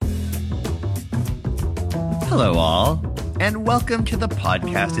Hello, all, and welcome to the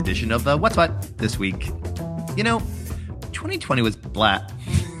podcast edition of the What's What this week. You know, 2020 was bleh.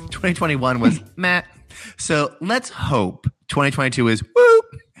 2021 was meh. So let's hope 2022 is woo.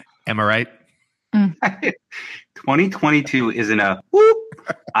 Am I right? 2022 isn't a whoop.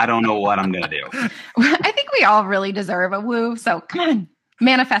 I don't know what I'm going to do. I think we all really deserve a woo. So come on,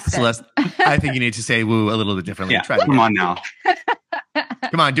 manifest it. Celeste, I think you need to say woo a little bit differently. Yeah, Try it come on now.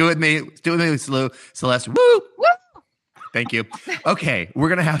 Come on, do it with me. Do it with me, Celeste. Woo! Woo! Thank you. Okay, we're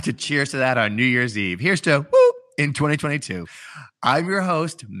going to have to cheers to that on New Year's Eve. Here's to woo in 2022. I'm your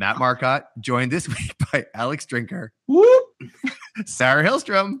host, Matt Marcotte, joined this week by Alex Drinker. Whoop. Sarah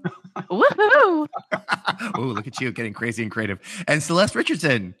Hillstrom. Woohoo! Oh, look at you getting crazy and creative. And Celeste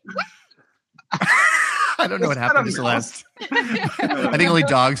Richardson. I don't know what happened to Celeste. I think only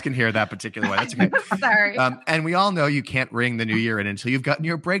dogs can hear that particular one. That's okay. Sorry. And we all know you can't ring the new year in until you've gotten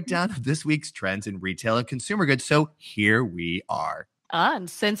your breakdown of this week's trends in retail and consumer goods. So here we are. And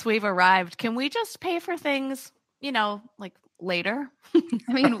since we've arrived, can we just pay for things, like later?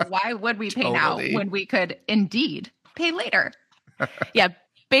 I mean, why would we pay now when we could indeed pay later? Yeah,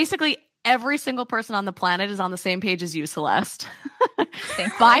 basically every single person on the planet is on the same page as you, Celeste.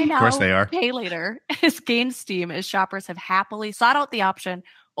 Buy now, of course they are. Pay later has gained steam as shoppers have happily sought out the option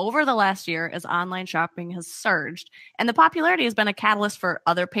over the last year as online shopping has surged. And the popularity has been a catalyst for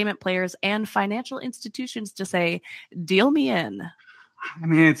other payment players and financial institutions to say, deal me in. I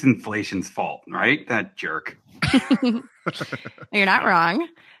mean, it's inflation's fault, right? That jerk. You're not wrong.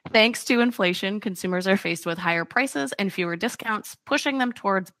 Thanks to inflation, consumers are faced with higher prices and fewer discounts, pushing them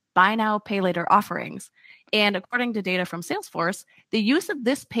towards buy now, pay later offerings. And according to data from Salesforce, the use of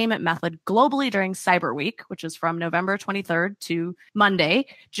this payment method globally during Cyber Week, which is from November 23rd to Monday,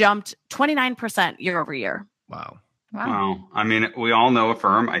 jumped 29% year over year. Wow. I mean, we all know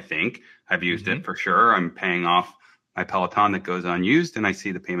Affirm, I think. I've used it for sure. I'm paying off my Peloton that goes unused, and I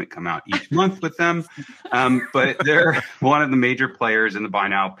see the payment come out each month with them. But they're one of the major players in the buy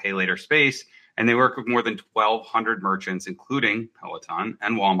now, pay later space, and they work with more than 1,200 merchants, including Peloton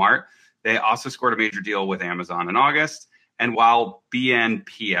and Walmart. They also scored a major deal with Amazon in August. And while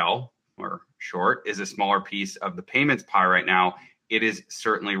BNPL, or short, is a smaller piece of the payments pie right now, it is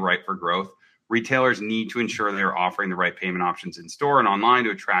certainly ripe for growth. Retailers need to ensure they're offering the right payment options in store and online to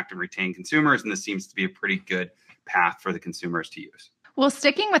attract and retain consumers, and this seems to be a pretty good path for the consumers to use. Well,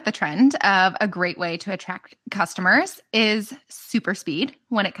 sticking with the trend of a great way to attract customers is super speed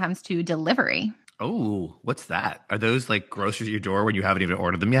when it comes to delivery. Oh, what's that? Are those like groceries at your door when you haven't even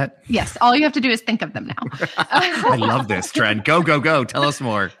ordered them yet? Yes. All you have to do is think of them now. I love this trend. Go, go, go. Tell us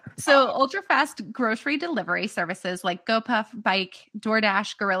more. So ultra-fast grocery delivery services like GoPuff, Bike,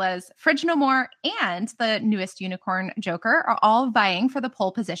 DoorDash, Gorillas, Fridge No More, and the newest unicorn Joker are all vying for the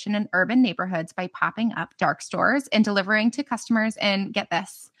pole position in urban neighborhoods by popping up dark stores and delivering to customers in, get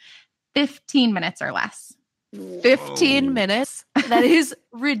this, 15 minutes or less. 15 minutes? That is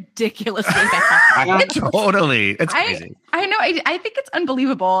ridiculously fast. Totally. It's crazy. I know. I think it's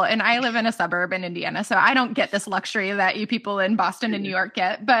unbelievable. And I live in a suburb in Indiana, so I don't get this luxury that you people in Boston and New York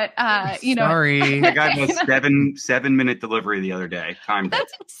get. But, Sorry. I got a 7-minute delivery the other day.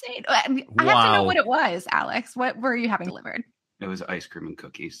 That's insane. I have to know what it was, Alex. What were you having delivered? It was ice cream and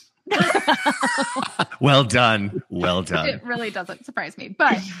cookies. Well done. Well done. It really doesn't surprise me.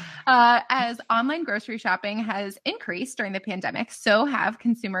 But as online grocery shopping has increased during the pandemic, so have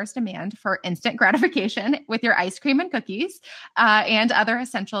consumers' demand for instant gratification with your ice cream and cookies and other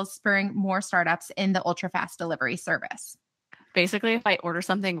essentials, spurring more startups in the ultra-fast delivery service. Basically, if I order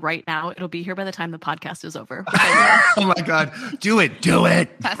something right now, it'll be here by the time the podcast is over. Oh my God. Do it. Do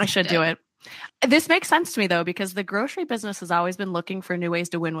it. I should do it. This makes sense to me, though, because the grocery business has always been looking for new ways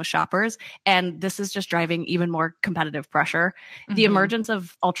to win with shoppers. And this is just driving even more competitive pressure. Mm-hmm. The emergence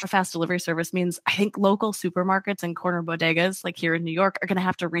of ultra-fast delivery service means I think local supermarkets and corner bodegas like here in New York are going to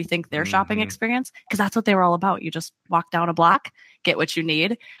have to rethink their shopping experience because that's what they were all about. You just walk down a block, get what you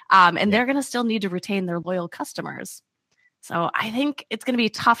need. And they're going to still need to retain their loyal customers. So I think it's going to be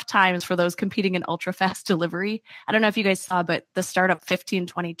tough times for those competing in ultra-fast delivery. I don't know if you guys saw, but the startup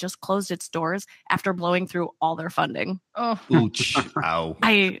 1520 just closed its doors after blowing through all their funding. Oh, ouch. Ow.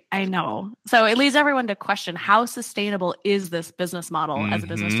 I know. So it leads everyone to question how sustainable is this business model as a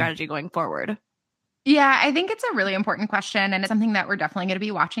business strategy going forward? Yeah, I think it's a really important question, and it's something that we're definitely going to be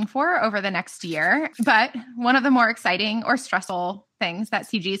watching for over the next year. But one of the more exciting or stressful things that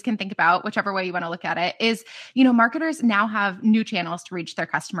CGs can think about, whichever way you want to look at it, is, marketers now have new channels to reach their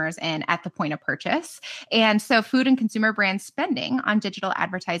customers in at the point of purchase. And so food and consumer brand spending on digital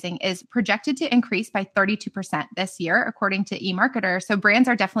advertising is projected to increase by 32% this year, according to eMarketer. So brands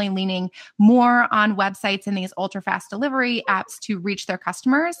are definitely leaning more on websites and these ultra fast delivery apps to reach their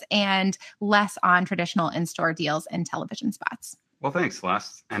customers and less on traditional in-store deals and television spots. Well, thanks,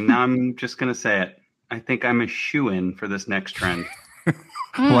 Celeste. And now I'm just going to say it. I think I'm a shoo-in for this next trend.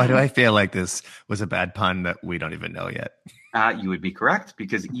 Why do I feel like this was a bad pun that we don't even know yet? You would be correct,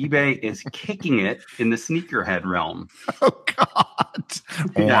 because eBay is kicking it in the sneakerhead realm. Oh, God.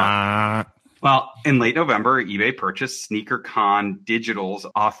 Yeah. Well, in late November, eBay purchased SneakerCon Digital's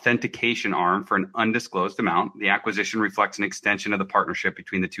authentication arm for an undisclosed amount. The acquisition reflects an extension of the partnership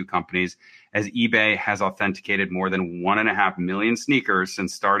between the two companies, as eBay has authenticated more than 1.5 million sneakers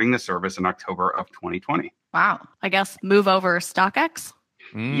since starting the service in October of 2020. Wow. I guess move over StockX.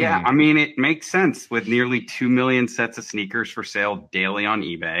 Yeah, I mean, it makes sense with nearly 2 million sets of sneakers for sale daily on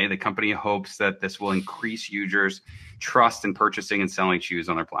eBay. The company hopes that this will increase users' trust in purchasing and selling shoes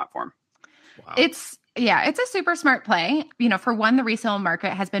on their platform. Wow. It's a super smart play. For one, the resale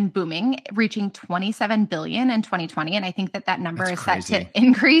market has been booming, reaching $27 billion in 2020. And I think that number is set to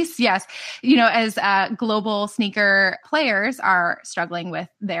increase. Yes. As global sneaker players are struggling with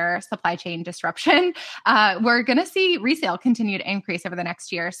their supply chain disruption, we're going to see resale continue to increase over the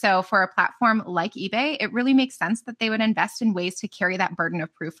next year. So for a platform like eBay, it really makes sense that they would invest in ways to carry that burden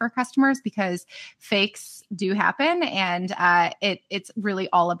of proof for customers, because fakes do happen. And it's really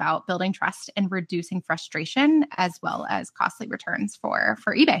all about building trust and reducing frustration, as well as costly returns for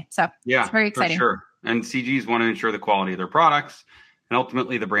eBay. So it's very exciting. For sure. And CGs want to ensure the quality of their products, and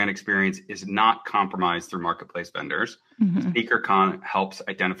ultimately the brand experience is not compromised through marketplace vendors. SneakerCon helps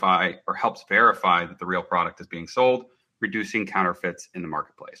identify or helps verify that the real product is being sold, reducing counterfeits in the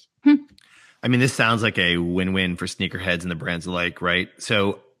marketplace. I mean, this sounds like a win-win for sneakerheads and the brands alike, right?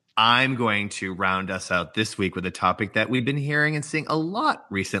 So I'm going to round us out this week with a topic that we've been hearing and seeing a lot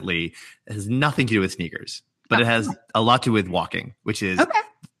recently. It has nothing to do with sneakers, but it has a lot to do with walking, which is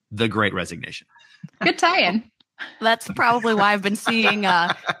the Great Resignation. Good tie-in. That's probably why I've been seeing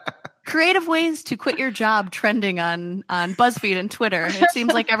creative ways to quit your job trending on BuzzFeed and Twitter. It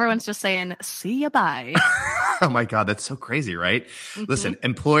seems like everyone's just saying, see ya, bye. Oh my God, that's so crazy, right? Listen,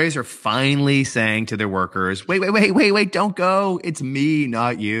 employers are finally saying to their workers, wait, don't go. It's me,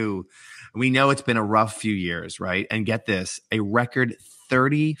 not you. We know it's been a rough few years, right? And get this, a record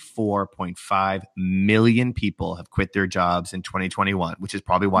 34.5 million people have quit their jobs in 2021, which is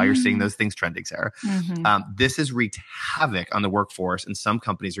probably why you're seeing those things trending, Sarah. This has wreaked havoc on the workforce, and some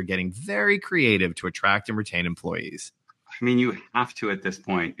companies are getting very creative to attract and retain employees. I mean, you have to at this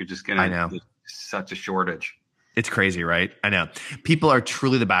point. You're just going to have such a shortage. It's crazy, right? I know. People are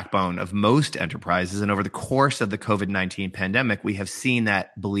truly the backbone of most enterprises. And over the course of the COVID-19 pandemic, we have seen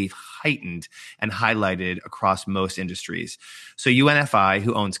that belief heightened and highlighted across most industries. So UNFI,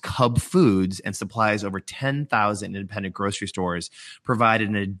 who owns Cub Foods and supplies over 10,000 independent grocery stores, provided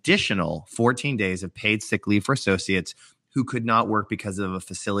an additional 14 days of paid sick leave for associates who could not work because of a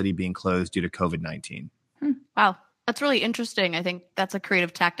facility being closed due to COVID-19. Wow. That's really interesting. I think that's a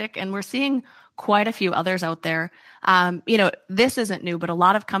creative tactic. And we're seeing quite a few others out there. This isn't new, but a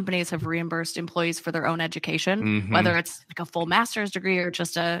lot of companies have reimbursed employees for their own education, whether it's like a full master's degree or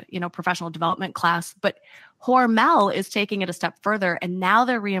just a, professional development class. But Hormel is taking it a step further, and now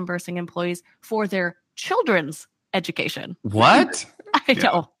they're reimbursing employees for their children's education. What?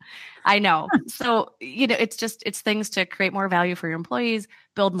 I know. So, it's things to create more value for your employees,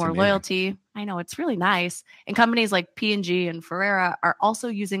 build more loyalty. I know, it's really nice. And companies like P&G and Ferrera are also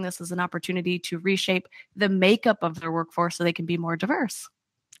using this as an opportunity to reshape the makeup of their workforce so they can be more diverse.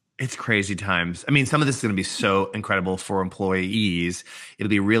 It's crazy times. I mean, some of this is going to be so incredible for employees. It'll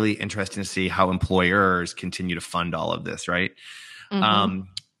be really interesting to see how employers continue to fund all of this, right?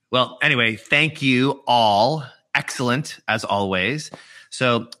 Well, anyway, thank you all. Excellent, as always.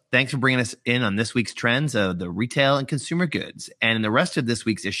 So thanks for bringing us in on this week's trends of the retail and consumer goods. And in the rest of this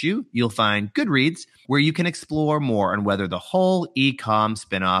week's issue, you'll find good reads where you can explore more on whether the whole e-com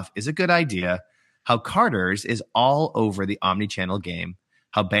spinoff is a good idea, how Carter's is all over the omnichannel game,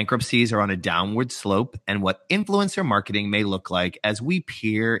 how bankruptcies are on a downward slope, and what influencer marketing may look like as we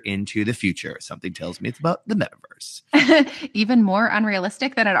peer into the future. Something tells me it's about the metaverse. Even more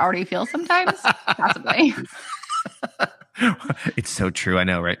unrealistic than it already feels sometimes, possibly. It's so true. I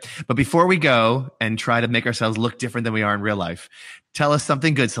know, right? But before we go and try to make ourselves look different than we are in real life, tell us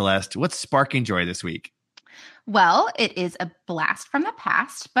something good, Celeste. What's sparking joy this week? Well, it is a blast from the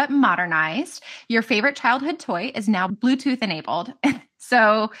past, but modernized. Your favorite childhood toy is now Bluetooth enabled.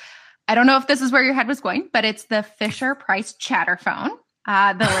 So I don't know if this is where your head was going, but it's the Fisher-Price Chatterphone.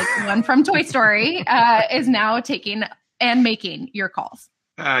 The one from Toy Story is now taking and making your calls.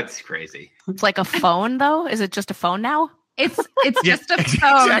 That's crazy. It's like a phone, though. Is it just a phone now? It's just a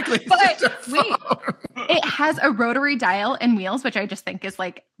phone. Exactly. But wait, it has a rotary dial and wheels, which I just think is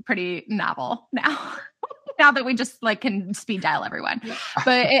like pretty novel now. Now that we just like can speed dial everyone.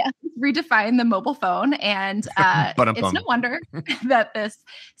 But it redefined the mobile phone, and it's no wonder that this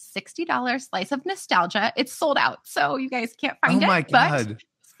 $60 slice of nostalgia, it's sold out. So you guys can't find it. My God. But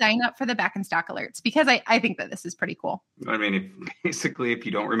sign up for the back in stock alerts because I think that this is pretty cool. I mean, basically, if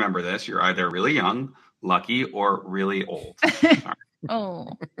you don't remember this, you're either really young, lucky, or really old. Oh,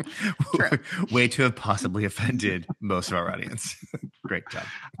 true. Way to have possibly offended most of our audience. Great job.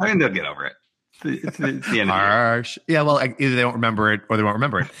 I mean, they'll get over it. It's the end of the year. Harsh. Yeah, well, either they don't remember it or they won't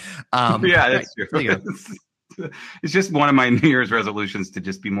remember it. Yeah, that's true. It's just one of my New Year's resolutions to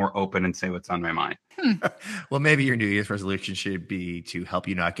just be more open and say what's on my mind. Well, maybe your New Year's resolution should be to help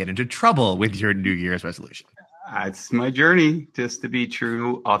you not get into trouble with your New Year's resolution. It's my journey just to be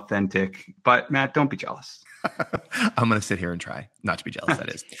true, authentic. But Matt, don't be jealous. I'm going to sit here and try not to be jealous, that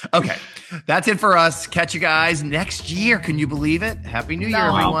is. Okay, that's it for us. Catch you guys next year. Can you believe it? Happy New Year,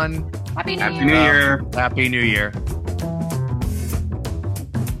 everyone. Happy New Happy New Year. Happy New Year.